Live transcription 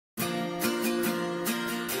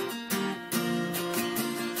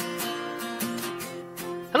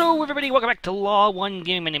Hello everybody, welcome back to LawWon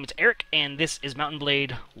Gaming. My name is Eric, and this is Mountain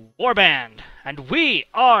Blade Warband. And we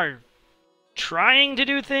are trying to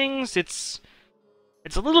do things. It's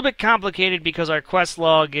a little bit complicated because our quest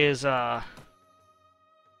log is,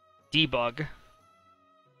 debug.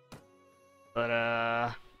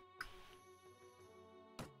 But,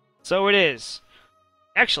 so it is.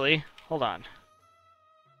 Actually, hold on.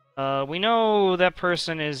 We know that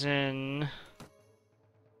person is in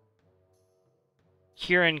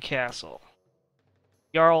Huron Castle.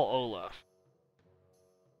 Jarl Olaf.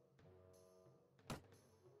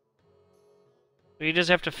 We just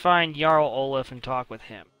have to find Jarl Olaf and talk with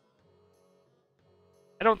him.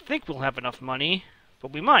 I don't think we'll have enough money,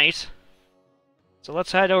 but we might. So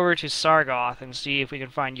let's head over to Sargoth and see if we can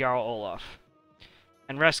find Jarl Olaf.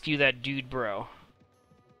 And rescue that dude bro.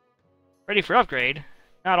 Ready for upgrade.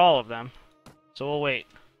 Not all of them. So we'll wait.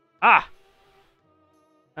 Ah!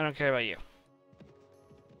 I don't care about you.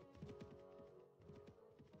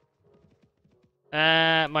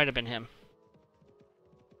 Might have been him.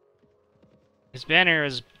 His banner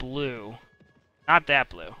is blue. Not that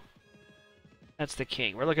blue. That's the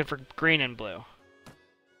king. We're looking for green and blue.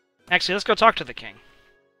 Actually, let's go talk to the king.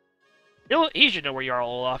 He should know where Jarl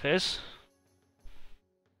Olaf is.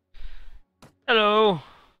 Hello.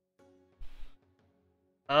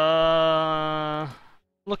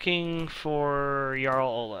 Looking for Jarl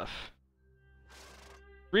Olaf.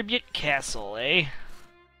 Ribyut Castle, eh?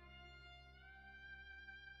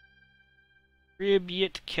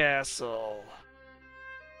 Ribyut Castle.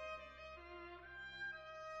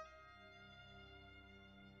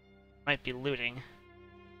 Might be looting.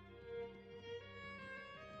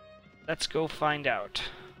 Let's go find out.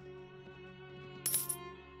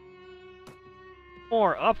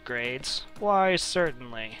 More upgrades? Why,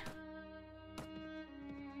 certainly.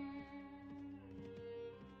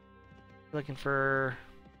 Looking for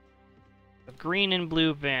a green and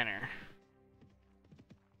blue banner.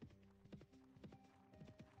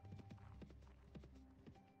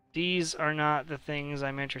 These are not the things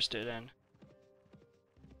I'm interested in.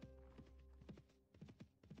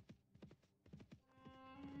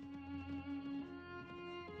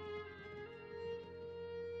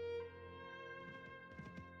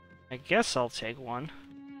 I guess I'll take one.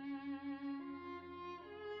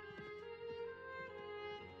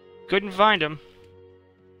 Couldn't find him.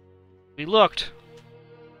 We looked.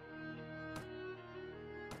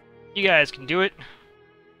 You guys can do it.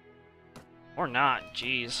 Or not,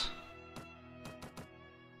 jeez.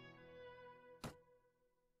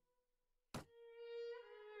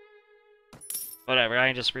 Whatever, I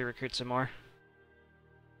can just re-recruit some more.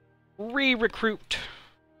 Re-recruit!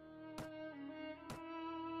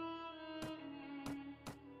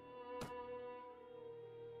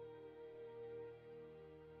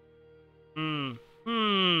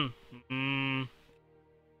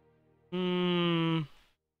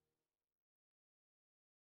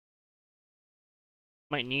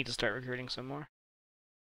 Might need to start recruiting some more.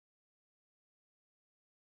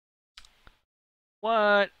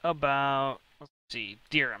 What about, let's see,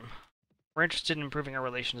 Dirham. We're interested in improving our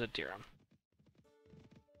relations at Dirham.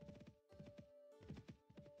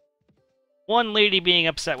 One lady being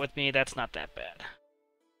upset with me, that's not that bad.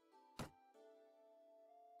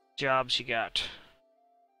 Job she got.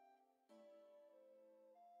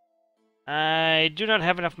 I do not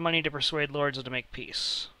have enough money to persuade lords to make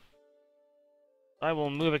peace. I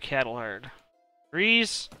will move a cattle herd.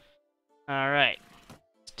 Agrees? Alright.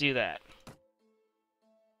 Let's do that.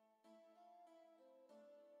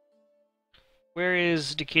 Where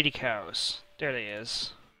is the kitty cows? There they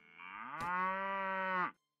is.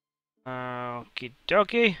 Okie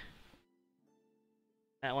dokie.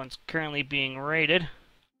 That one's currently being raided.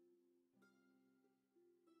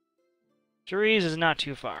 Therese is not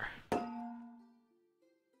too far.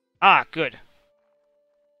 Ah, good.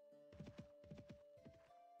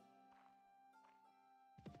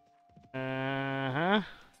 Uh-huh.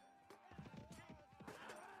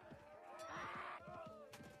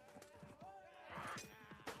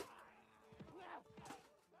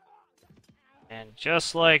 And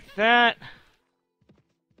just like that...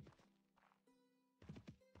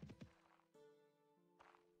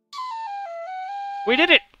 we did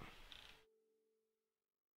it!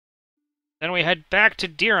 Then we head back to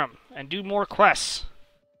Dirham and do more quests.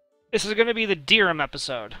 This is going to be the Dirham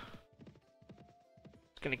episode.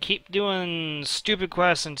 Gonna keep doing stupid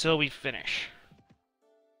quests until we finish.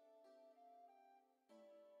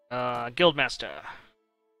 Guildmaster.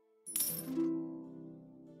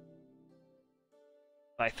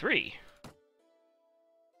 By 3.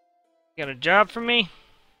 Got a job for me?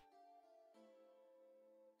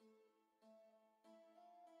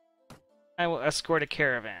 I will escort a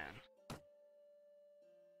caravan.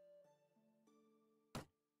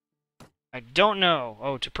 I don't know.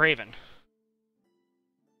 Oh, to Praven.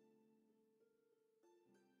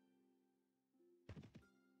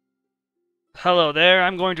 Hello there,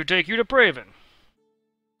 I'm going to take you to Praven.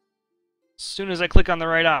 As soon as I click on the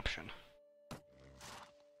right option.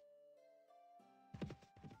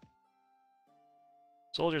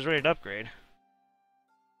 Soldier's ready to upgrade.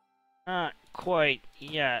 Not quite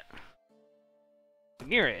yet.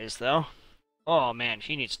 Mira is, though. Oh man,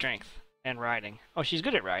 she needs strength and riding. Oh, she's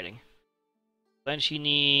good at riding. Then she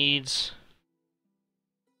needs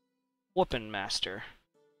Weapon Master.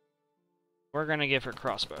 We're gonna give her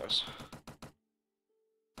crossbows.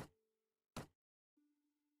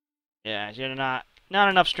 Yeah, she's not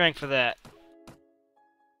enough strength for that.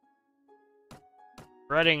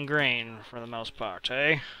 Breading grain for the most part,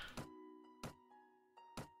 eh?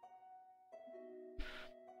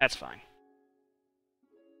 That's fine.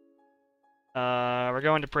 We're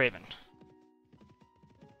going to Praven.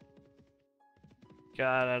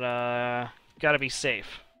 Gotta be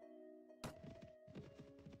safe.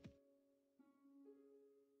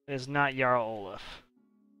 It is not Jarl Olaf.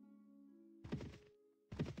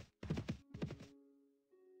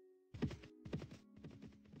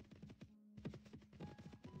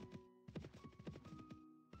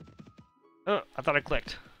 Oh, I thought I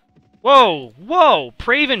clicked. Whoa! Whoa!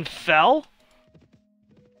 Praven fell?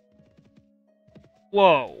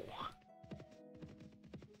 Whoa.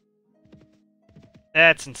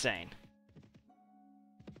 That's insane.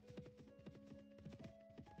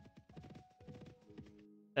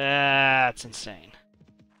 That's insane.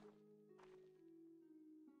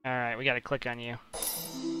 Alright, we gotta click on you.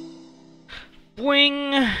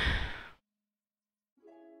 Boing!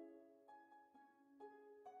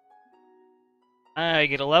 I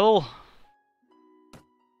get a level.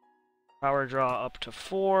 Power draw up to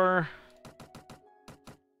 4.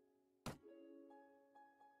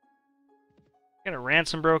 Got a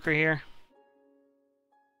ransom broker here.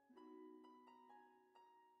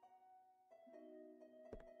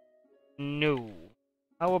 No.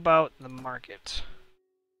 How about the market?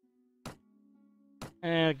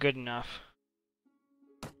 Good enough.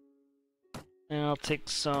 And I'll take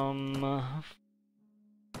some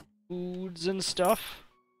foods and stuff.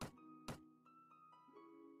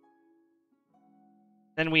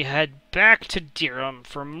 Then we head back to Dirham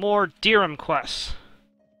for more Dirham quests.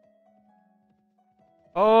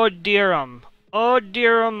 Oh, Dirham. Oh,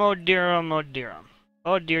 Dirham, oh, Dirham, oh, Dirham.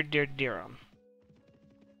 Oh, dear, dear, Dirham.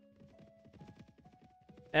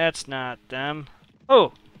 That's not them.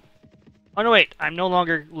 Oh! Oh, no, wait. I'm no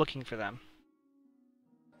longer looking for them.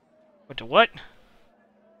 What to what?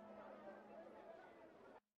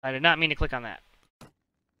 I did not mean to click on that.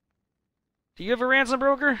 Do you have a ransom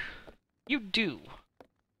broker? You do.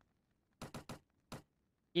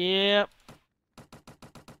 Yep.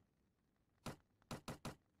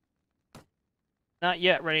 Not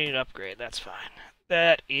yet ready to upgrade. That's fine.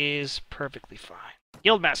 That is perfectly fine.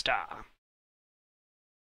 Guildmaster.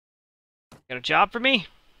 Got a job for me?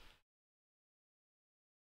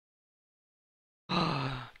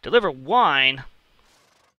 Deliver wine?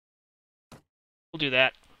 We'll do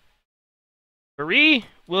that. Marie,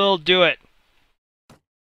 we'll do it.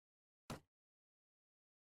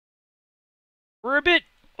 We're a bit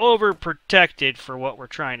overprotected for what we're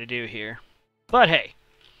trying to do here. But hey,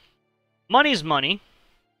 money's money.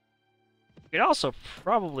 We could also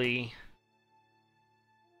probably...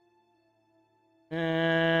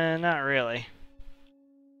 not really.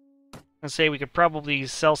 I'd say we could probably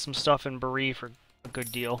sell some stuff in Bari for a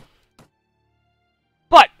good deal.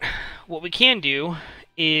 But, what we can do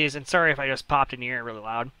is, and sorry if I just popped in here really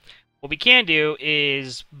loud, what we can do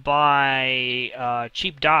is buy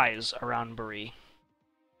cheap dyes around Bari.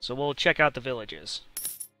 So we'll check out the villages.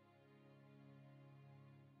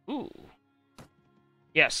 Ooh.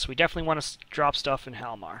 Yes, we definitely want to drop stuff in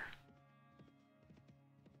Halmar.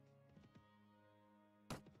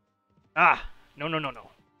 Ah! No, no, no, no.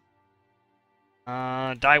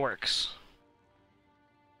 Dye works.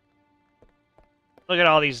 Look at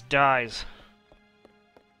all these dyes.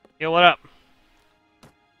 Yo, what up?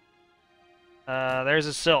 There's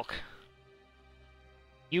a silk.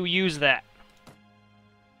 You use that.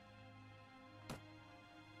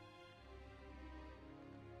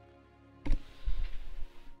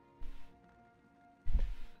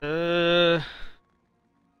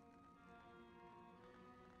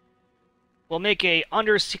 We'll make a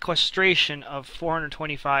under sequestration of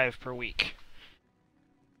 425 per week.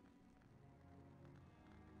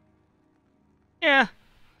 Yeah,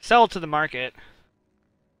 sell it to the market.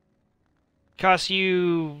 Costs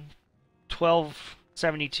you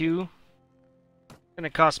 1272. It's gonna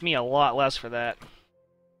cost me a lot less for that.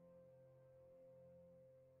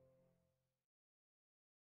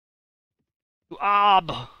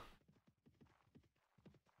 Ob!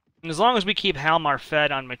 And as long as we keep Halmar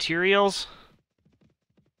fed on materials,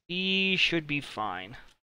 we should be fine.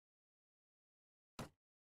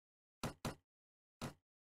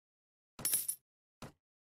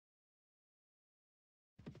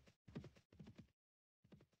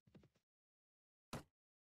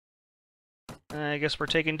 I guess we're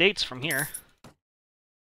taking dates from here.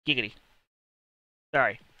 Giggity.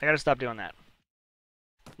 Sorry, I gotta stop doing that.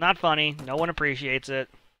 Not funny, no one appreciates it.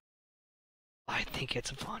 I think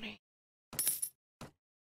it's funny.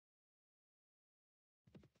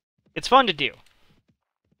 It's fun to do.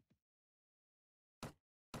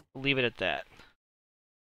 We'll leave it at that.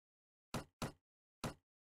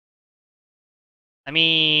 I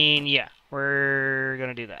mean, yeah, we're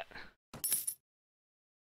gonna do that.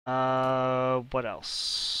 What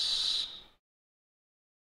else?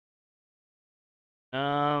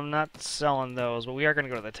 Not selling those, but we are gonna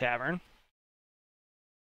go to the tavern.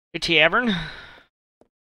 The tavern.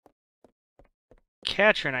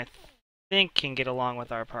 Katrin, I think, can get along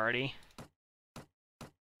with our party.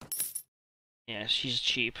 Yeah, she's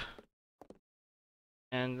cheap.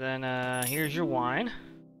 And then, here's your wine.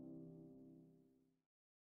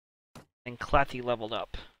 And Clathy leveled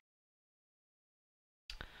up.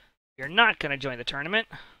 You're not going to join the tournament.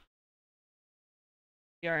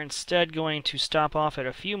 We are instead going to stop off at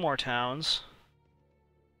a few more towns.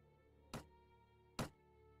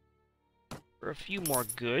 For a few more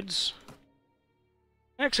goods.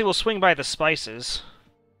 Actually, we'll swing by the spices.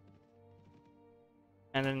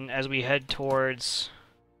 And then as we head towards...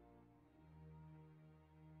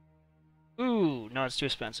 Ooh, no, it's too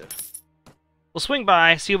expensive. We'll swing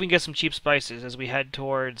by, see if we can get some cheap spices as we head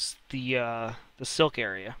towards the silk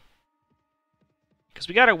area. Because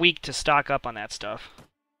we got a week to stock up on that stuff.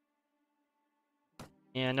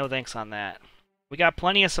 Yeah, no thanks on that. We got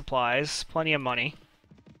plenty of supplies, plenty of money.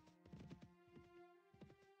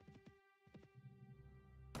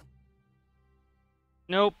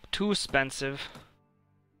 Nope, too expensive.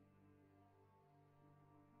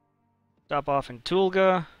 Stop off in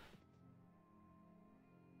Tulga.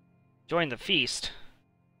 Join the feast.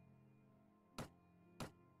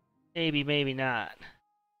 Maybe, maybe not.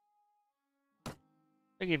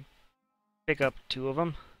 We can pick up 2 of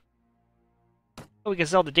them. Oh, we can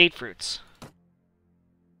sell the date fruits.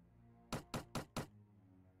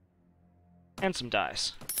 And some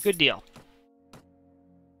dyes. Good deal.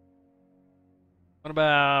 What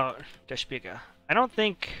about Deshpiga? I don't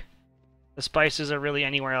think the spices are really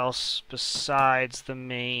anywhere else besides the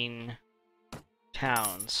main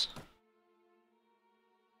towns.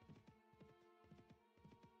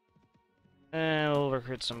 We'll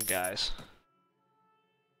recruit some guys.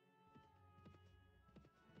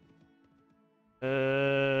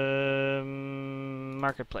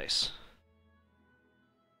 Marketplace.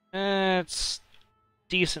 It's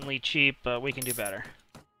decently cheap, but we can do better.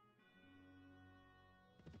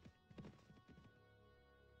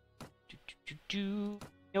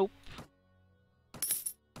 Nope.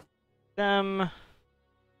 Them.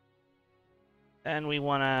 And we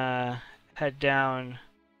want to head down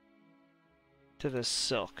to the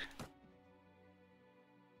silk.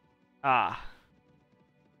 Ah.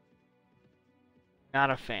 Not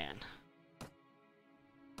a fan.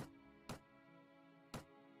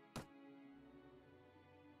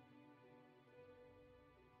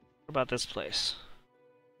 What about this place?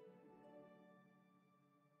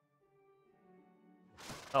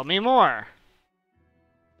 Tell me more!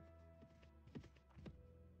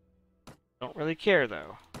 Don't really care,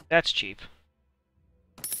 though. That's cheap.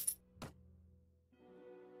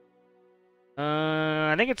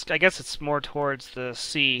 I guess it's more towards the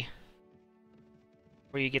sea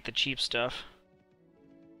where you get the cheap stuff.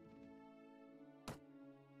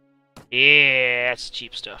 Yeah, that's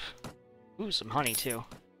cheap stuff. Ooh, some honey, too.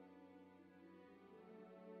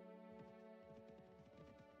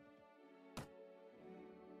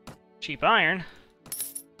 Cheap iron.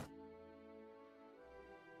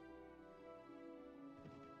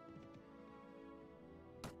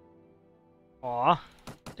 Aw.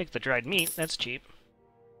 Take the dried meat, that's cheap.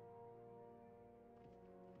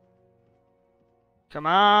 Come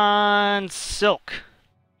on, silk.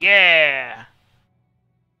 Yeah!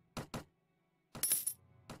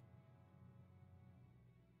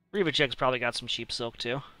 Rivachek's probably got some cheap silk,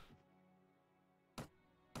 too.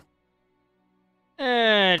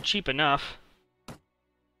 Cheap enough.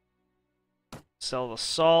 Sell the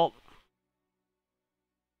salt.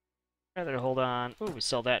 Rather hold on. Ooh, we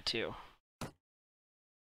sell that, too.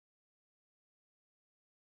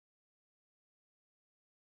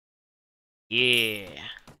 Yeah.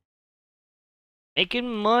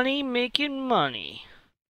 Making money, making money.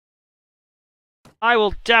 I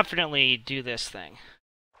will definitely do this thing.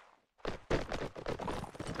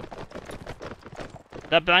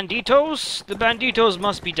 The banditos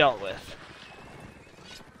must be dealt with.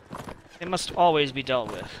 They must always be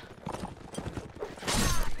dealt with.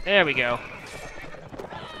 There we go.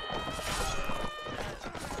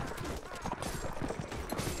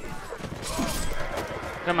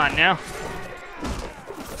 Come on now.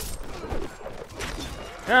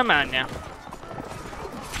 Come on now.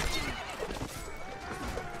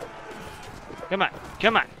 Come on,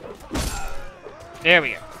 come on. There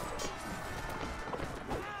we go.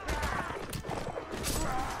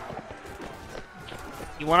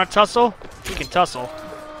 You want to tussle? You can tussle.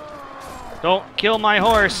 Don't kill my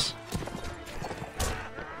horse.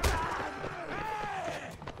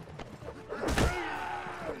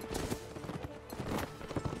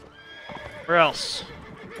 Where else?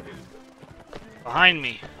 Behind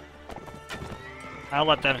me. I'll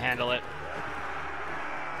let them handle it.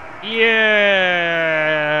 Yeah!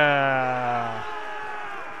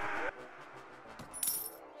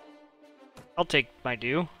 I'll take my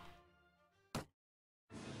due.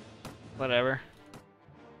 Whatever.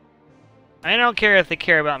 I don't care if they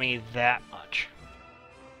care about me that much.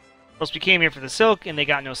 Plus, we came here for the silk, and they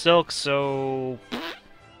got no silk, so...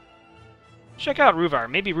 Check out Ruvar.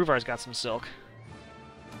 Maybe Ruvar's got some silk.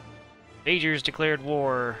 Majors declared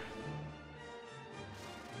war.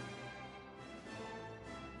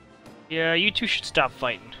 Yeah, you two should stop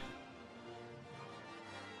fighting.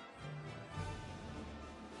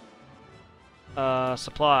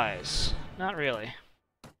 Supplies. Not really.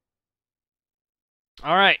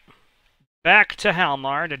 Alright. Back to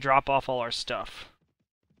Halmar to drop off all our stuff.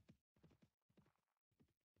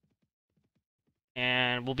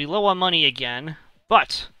 And we'll be low on money again,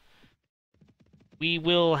 but we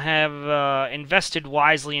will have invested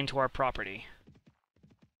wisely into our property.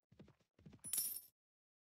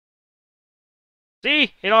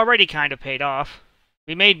 See? It already kind of paid off.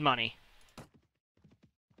 We made money.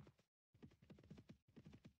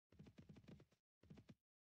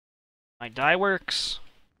 My dye works.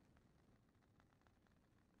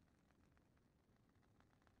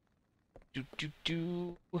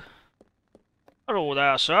 Hello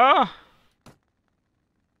there, sir.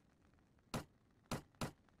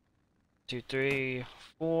 2, 3,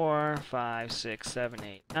 4, 5, 6, 7,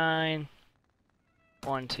 8, 9.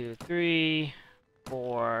 1, 2, 3,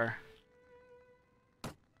 4.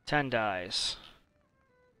 10 dies.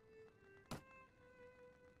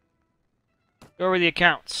 Go over the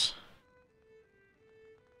accounts.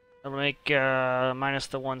 I'll make minus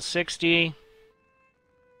the 160.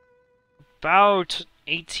 About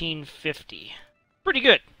 1850. Pretty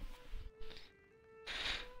good.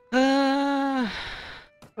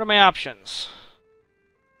 What are my options?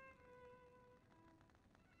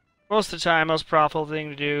 Most of the time, most profitable thing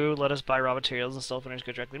to do, let us buy raw materials and sell finished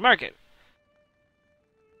goods directly to market.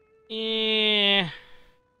 Yeah,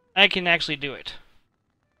 I can actually do it.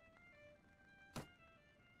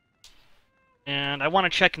 And I want to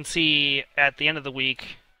check and see at the end of the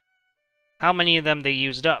week how many of them they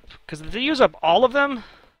used up. Because if they use up all of them,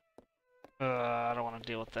 I don't want to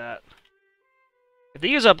deal with that. If they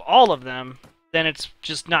use up all of them, then it's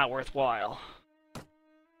just not worthwhile.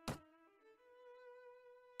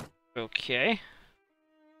 Okay.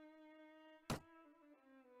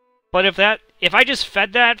 But if I just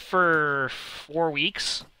fed that for 4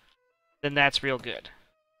 weeks, then that's real good.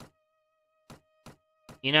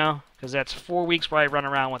 You know? Because that's 4 weeks where I run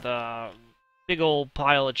around with a big old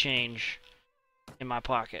pile of change in my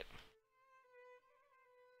pocket.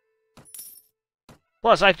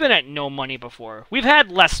 Plus, I've been at no money before. We've had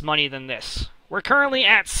less money than this. We're currently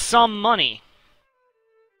at some money.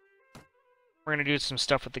 We're gonna do some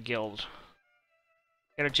stuff with the guild.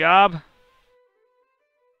 Get a job?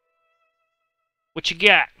 What you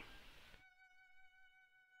got?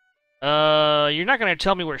 You're not gonna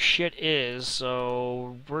tell me where shit is,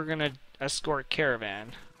 so we're gonna escort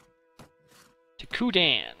caravan to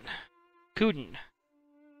Kudan. Kuden.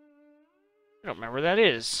 I don't remember where that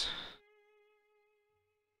is.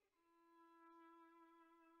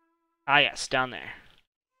 Ah, yes, down there.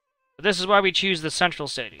 But this is why we choose the central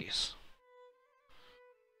cities.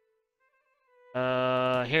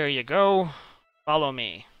 Here you go. Follow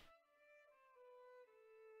me.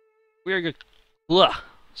 We're good. Ugh.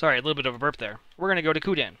 Sorry, a little bit of a burp there. We're gonna go to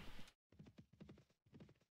Kudan.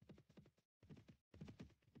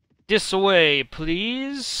 This way,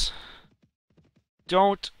 please.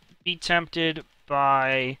 Don't be tempted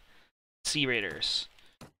by sea raiders.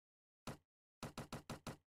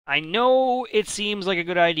 I know it seems like a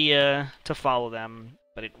good idea to follow them,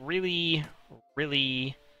 but it really,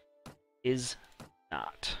 really is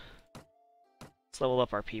not. Let's level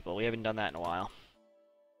up our people. We haven't done that in a while.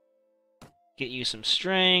 Get you some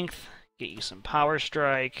strength, get you some power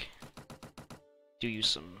strike, do you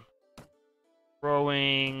some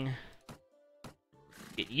throwing,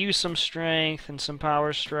 get you some strength and some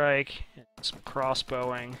power strike, and some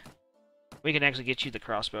crossbowing. We can actually get you the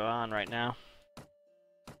crossbow on right now.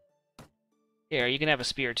 Here, you can have a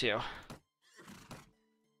spear too.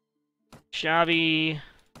 Shavi,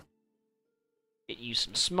 get you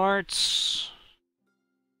some smarts,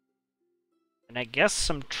 and I guess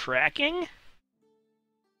some tracking?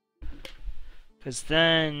 Because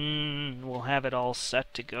then we'll have it all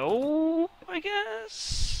set to go, I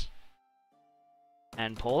guess?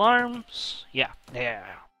 And pole arms? Yeah.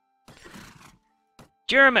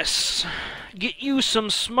 Jeremus, get you some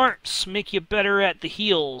smarts, make you better at the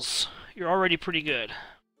heals. You're already pretty good.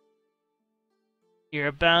 You're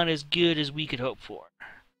about as good as we could hope for.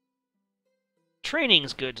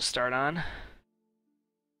 Training's good to start on.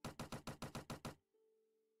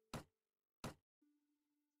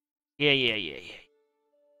 Yeah.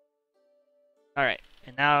 Alright,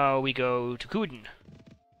 and now we go to Kuden.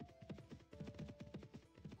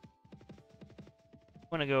 I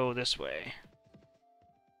want to go this way.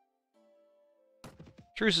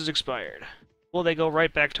 Truce is expired. Will they go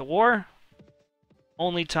right back to war?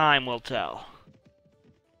 Only time will tell.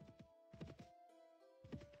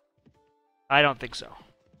 I don't think so.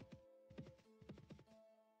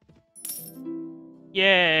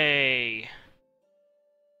 Yay!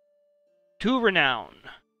 2 renown.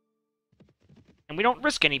 And we don't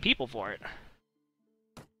risk any people for it.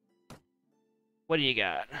 What do you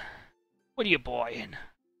got? What are you buying?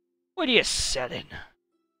 What are you selling?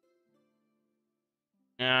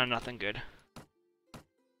 No, nothing good.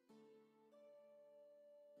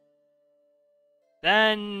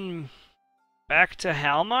 Then back to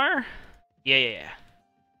Halmar? Yeah.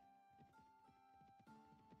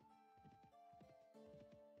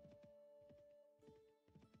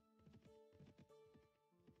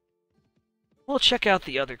 We'll check out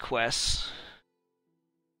the other quests.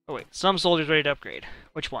 Oh wait, some soldiers ready to upgrade.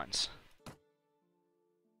 Which ones?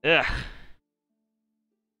 Ugh.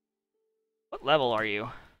 What level are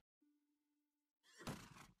you?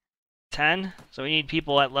 10? So we need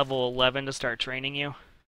people at level 11 to start training you?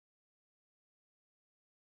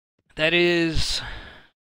 That is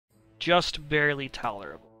just barely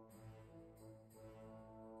tolerable.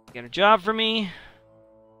 You got a job for me?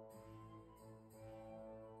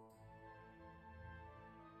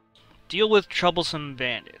 Deal with troublesome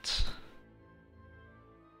bandits.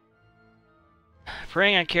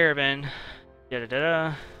 Preying on caravan.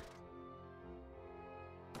 Da-da-da-da.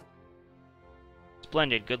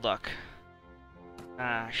 Splendid, good luck.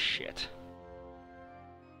 Ah, shit.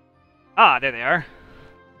 Ah, there they are.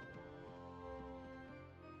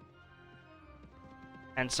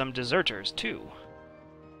 And some deserters, too.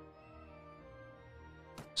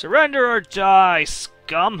 Surrender or die,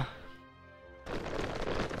 scum!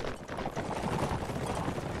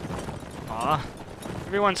 Aw.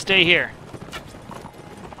 Everyone stay here.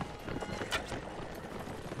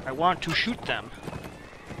 I want to shoot them.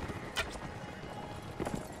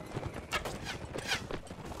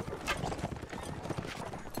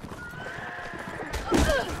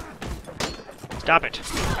 Stop it.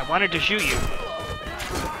 I wanted to shoot you.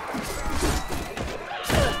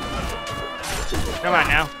 Come on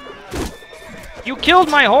now. You killed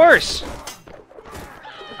my horse!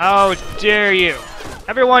 How dare you!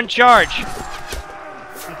 Everyone charge!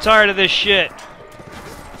 I'm tired of this shit.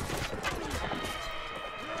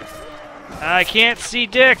 I can't see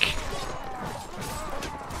Dick!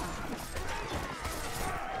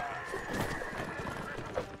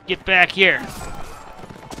 Get back here.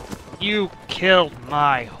 You killed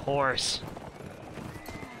my horse.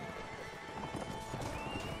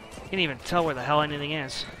 Can't even tell where the hell anything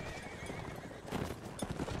is.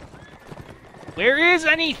 Where is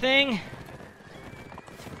anything?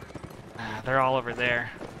 Ah, they're all over there.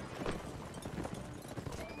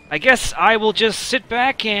 I guess I will just sit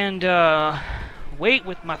back and wait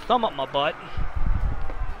with my thumb up my butt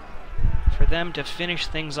for them to finish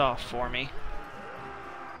things off for me.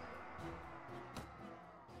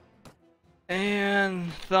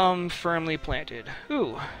 And thumb firmly planted.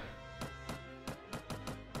 Ooh.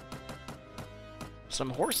 Some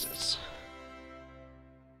horses.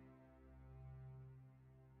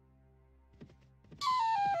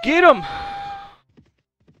 Get 'em!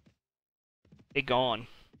 They gone.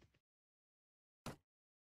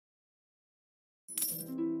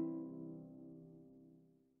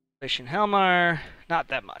 Station Helmar, not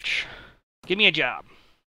that much. Give me a job.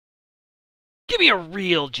 Give me a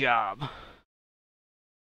real job.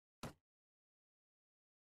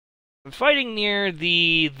 I'm fighting near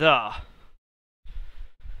the.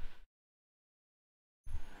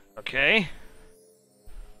 Okay.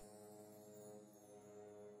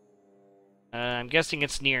 I'm guessing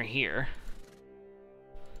it's near here.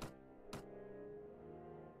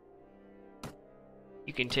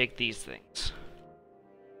 You can take these things.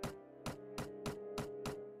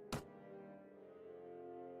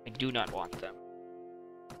 I do not want them.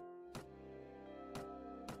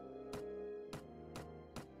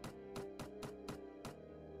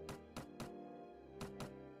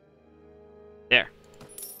 There.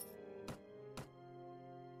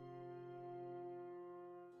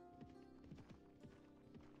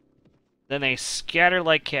 Then they scatter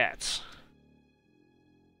like cats.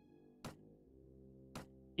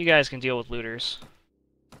 You guys can deal with looters.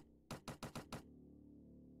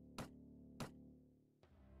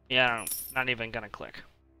 Yeah, not even gonna click.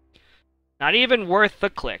 Not even worth the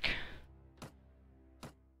click.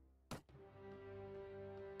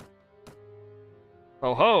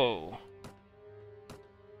 Ho ho!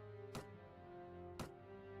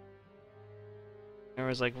 There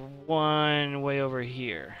was like one way over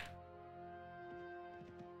here.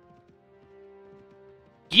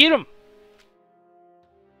 Get him!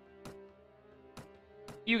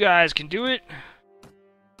 You guys can do it.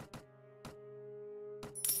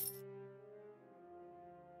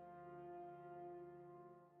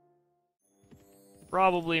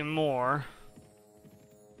 Probably more.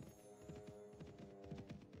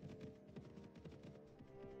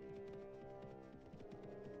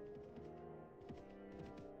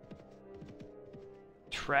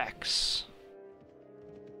 Tracks.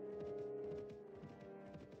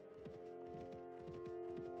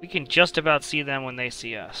 We can just about see them when they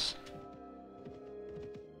see us.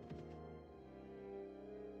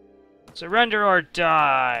 Surrender or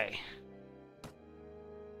die.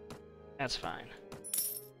 That's fine.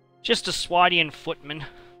 Just a Swadian footman.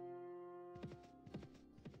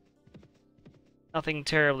 Nothing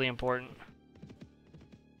terribly important.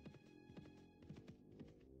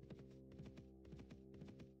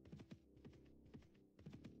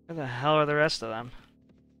 Where the hell are the rest of them?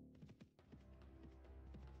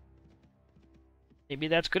 Maybe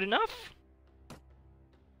that's good enough?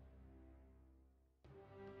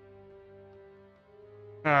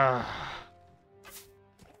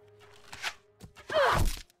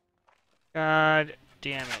 God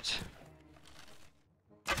damn it.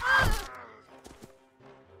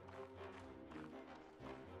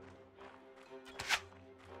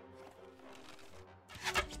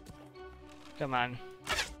 Come on.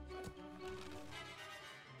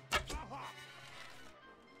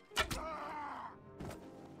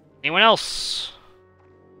 Anyone else?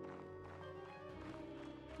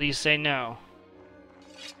 Please say no.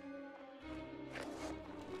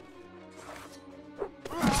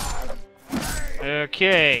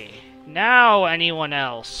 Okay. Now anyone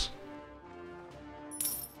else?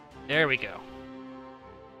 There we go.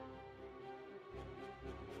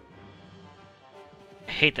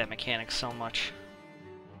 I hate that mechanic so much.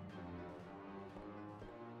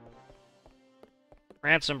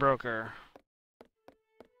 Ransom broker.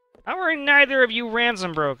 How are neither of you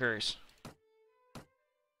ransom brokers?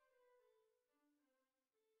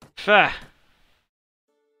 Fuh.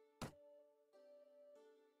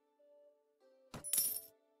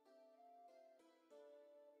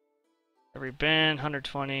 Every band,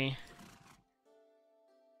 120.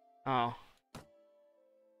 Oh.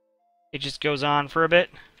 It just goes on for a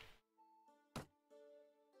bit.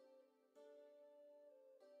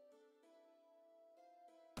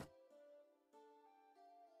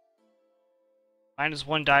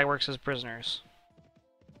 -1 die works as prisoners.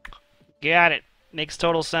 Got it. Makes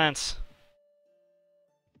total sense.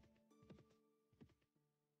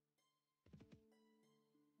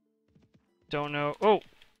 Don't know. Oh,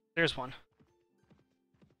 there's one.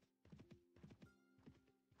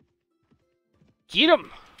 Get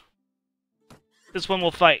him! This one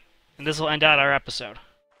will fight, and this will end out our episode.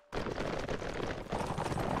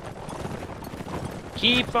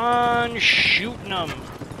 Keep on shooting them.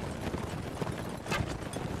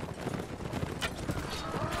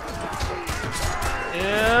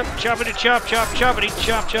 Yep, choppity chop chop, choppity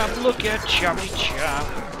chop chop, look at choppity chop.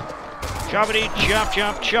 Choppity chop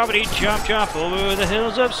chop, choppity chop chop, over the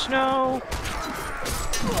hills of snow.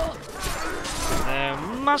 There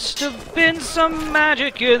must have been some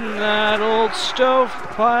magic in that old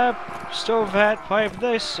stovepipe hat,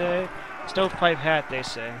 they say. Stovepipe hat, they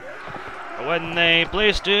say. When they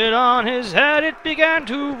placed it on his head, it began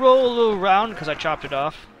to roll around because I chopped it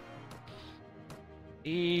off.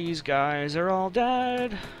 These guys are all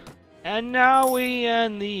dead. And now we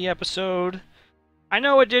end the episode. I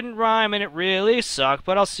know it didn't rhyme and it really sucked,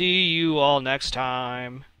 but I'll see you all next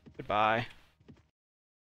time. Goodbye.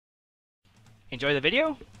 Enjoy the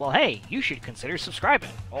video? Well, hey, you should consider subscribing,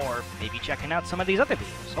 or maybe checking out some of these other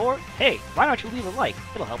videos. Or, hey, why don't you leave a like?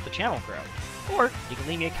 It'll help the channel grow. Or, you can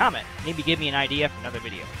leave me a comment, maybe give me an idea for another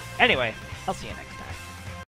video. Anyway, I'll see you next time.